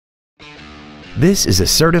This is a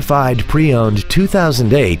certified pre-owned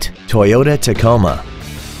 2008 Toyota Tacoma.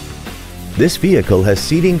 This vehicle has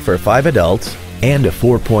seating for 5 adults and a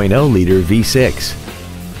 4.0-liter V6.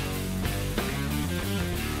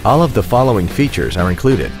 All of the following features are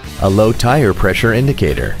included: a low tire pressure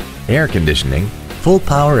indicator, air conditioning, full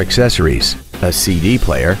power accessories, a CD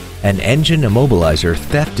player, an engine immobilizer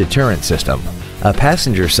theft deterrent system, a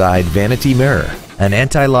passenger side vanity mirror, an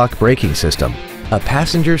anti-lock braking system, a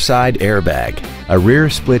passenger side airbag, a rear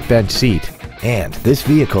split bench seat, and this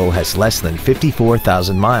vehicle has less than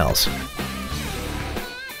 54,000 miles.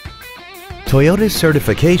 Toyota's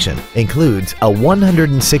certification includes a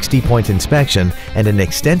 160-point inspection and an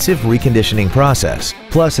extensive reconditioning process,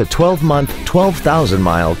 plus a 12-month,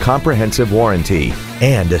 12,000-mile comprehensive warranty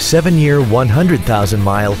and a 7-year,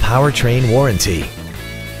 100,000-mile powertrain warranty.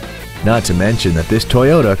 Not to mention that this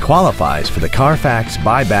Toyota qualifies for the Carfax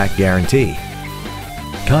buyback guarantee.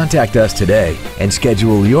 Contact us today and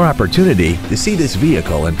schedule your opportunity to see this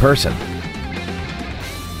vehicle in person.